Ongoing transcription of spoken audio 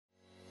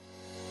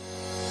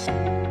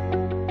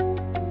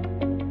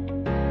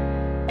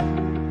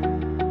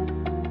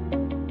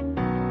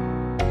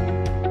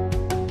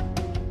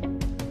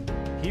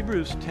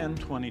Hebrews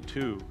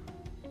 10:22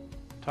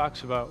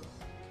 talks about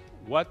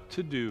what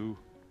to do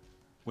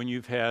when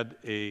you've had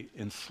a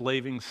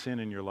enslaving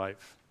sin in your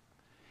life.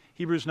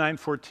 Hebrews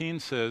 9:14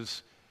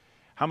 says,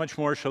 "How much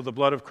more shall the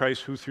blood of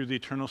Christ, who through the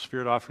eternal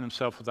Spirit offered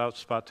himself without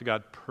spot to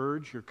God,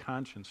 purge your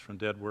conscience from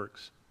dead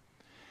works?"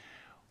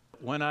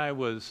 When I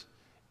was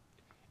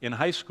in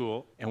high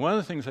school, and one of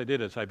the things I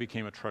did is I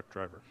became a truck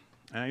driver.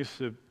 And I used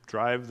to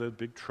drive the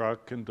big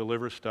truck and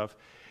deliver stuff.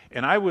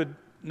 And I would,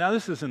 now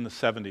this is in the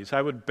 70s,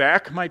 I would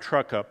back my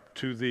truck up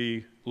to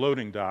the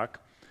loading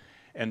dock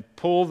and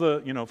pull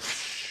the,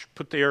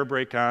 put the air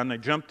brake on,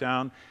 I'd jump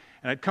down,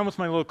 and I'd come with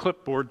my little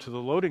clipboard to the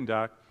loading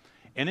dock.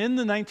 And in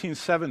the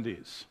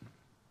 1970s,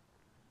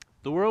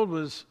 the world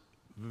was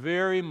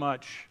very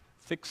much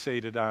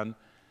fixated on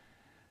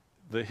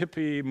the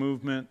hippie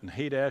movement and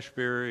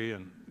Haight-Ashbury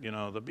and,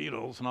 the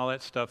Beatles and all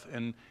that stuff.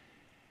 And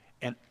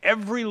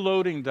every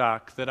loading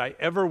dock that I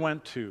ever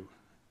went to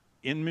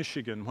in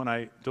Michigan when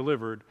I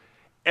delivered,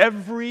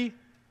 every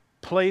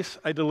place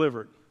I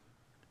delivered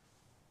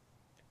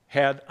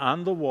had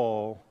on the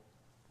wall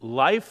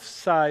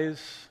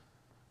life-size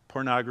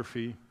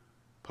pornography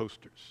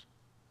posters.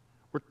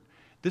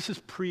 This is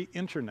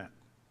pre-internet.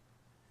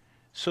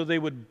 So they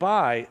would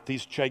buy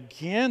these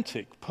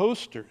gigantic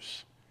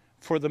posters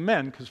for the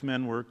men, because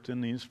men worked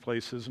in these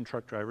places and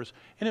truck drivers,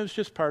 and it was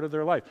just part of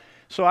their life.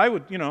 So I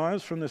would, I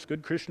was from this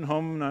good Christian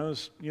home, and I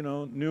was,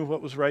 knew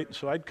what was right, and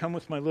so I'd come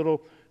with my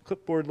little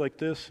clipboard like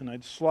this, and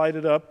I'd slide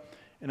it up,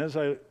 and as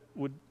I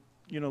would,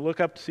 look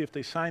up to see if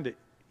they signed it,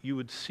 you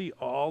would see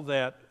all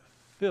that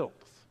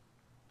filth.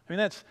 I mean,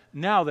 that's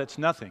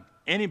nothing.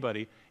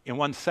 Anybody in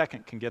 1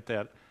 second can get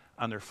that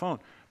on their phone.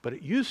 But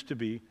it used to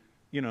be,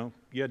 you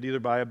had to either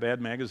buy a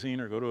bad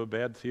magazine or go to a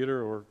bad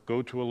theater or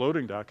go to a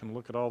loading dock and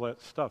look at all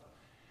that stuff.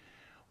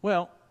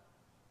 Well,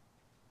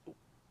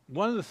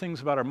 one of the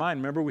things about our mind,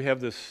 remember we have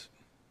this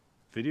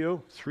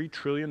 3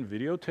 trillion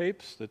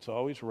videotapes that's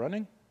always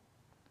running?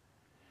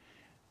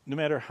 No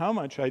matter how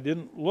much I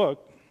didn't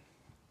look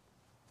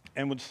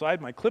and would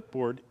slide my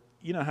clipboard,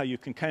 you know how you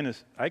can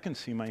I can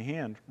see my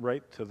hand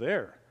right to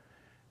there.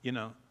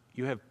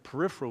 You have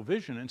peripheral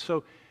vision. And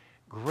so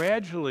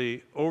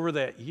gradually over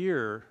that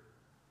year,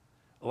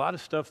 a lot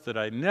of stuff that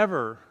I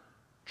never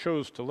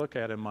chose to look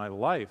at in my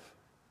life,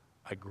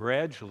 I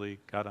gradually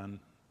got on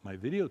my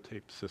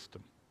videotape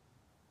system.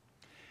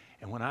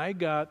 And when I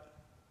got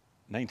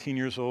 19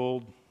 years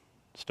old,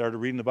 started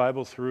reading the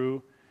Bible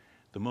through,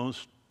 the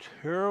most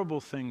terrible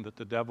thing that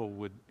the devil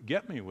would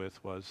get me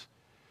with was,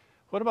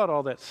 what about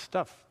all that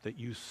stuff that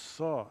you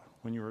saw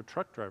when you were a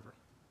truck driver?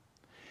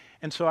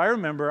 And so I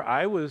remember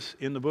I was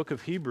in the book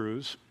of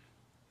Hebrews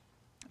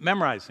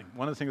memorizing.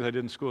 One of the things I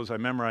did in school is I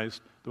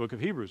memorized the book of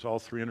Hebrews, all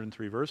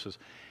 303 verses.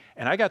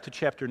 And I got to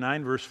chapter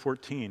 9, verse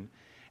 14,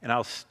 and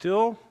I'll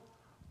still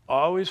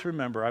always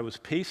remember I was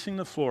pacing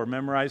the floor,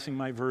 memorizing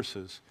my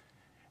verses,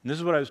 and this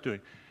is what I was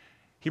doing.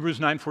 Hebrews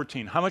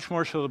 9:14, "How much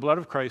more shall the blood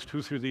of Christ,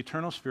 who through the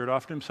eternal Spirit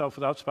offered himself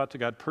without spot to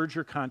God, purge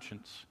your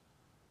conscience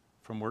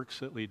from works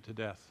that lead to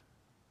death?"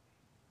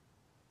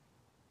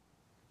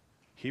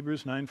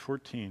 Hebrews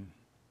 9:14,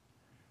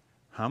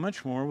 "How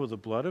much more will the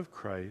blood of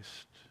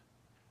Christ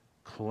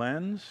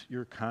cleanse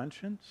your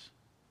conscience?"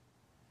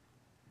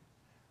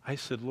 I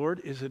said, "Lord,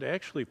 is it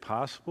actually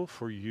possible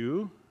for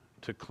you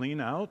to clean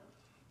out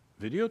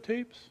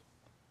videotapes?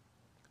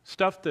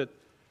 Stuff that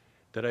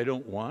I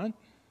don't want,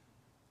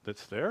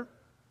 that's there?"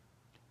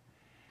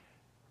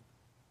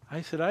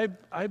 I said,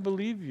 I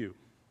believe you.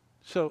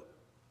 So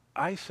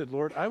I said,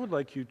 "Lord, I would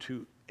like you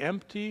to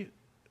empty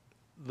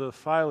the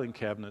filing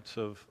cabinets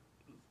of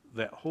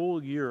that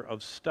whole year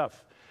of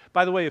stuff."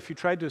 By the way, if you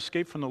tried to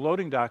escape from the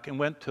loading dock and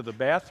went to the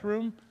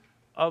bathroom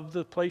of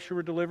the place you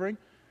were delivering,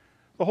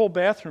 the whole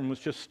bathroom was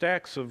just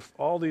stacks of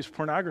all these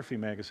pornography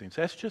magazines.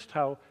 That's just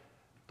how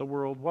the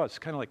world was,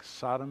 kind of like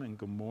Sodom and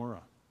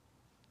Gomorrah.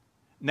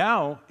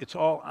 Now it's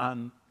all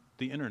on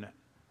the internet,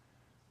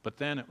 but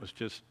then it was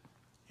just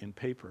in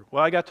paper.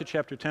 Well, I got to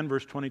chapter 10,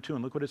 verse 22,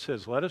 and look what it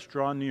says. "Let us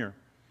draw near."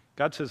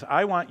 God says,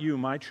 "I want you,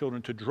 my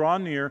children, to draw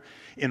near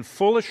in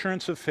full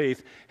assurance of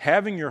faith,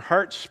 having your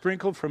hearts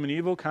sprinkled from an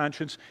evil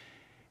conscience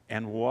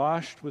and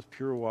washed with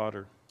pure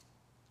water."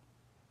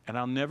 And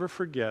I'll never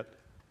forget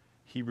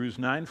Hebrews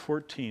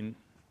 9:14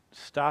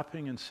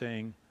 stopping and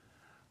saying,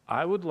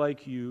 "I would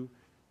like you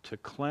to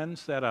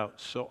cleanse that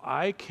out so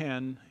I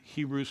can,"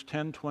 Hebrews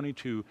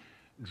 10:22,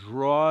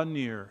 "draw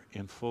near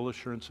in full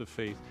assurance of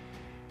faith,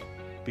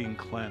 being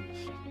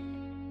cleansed."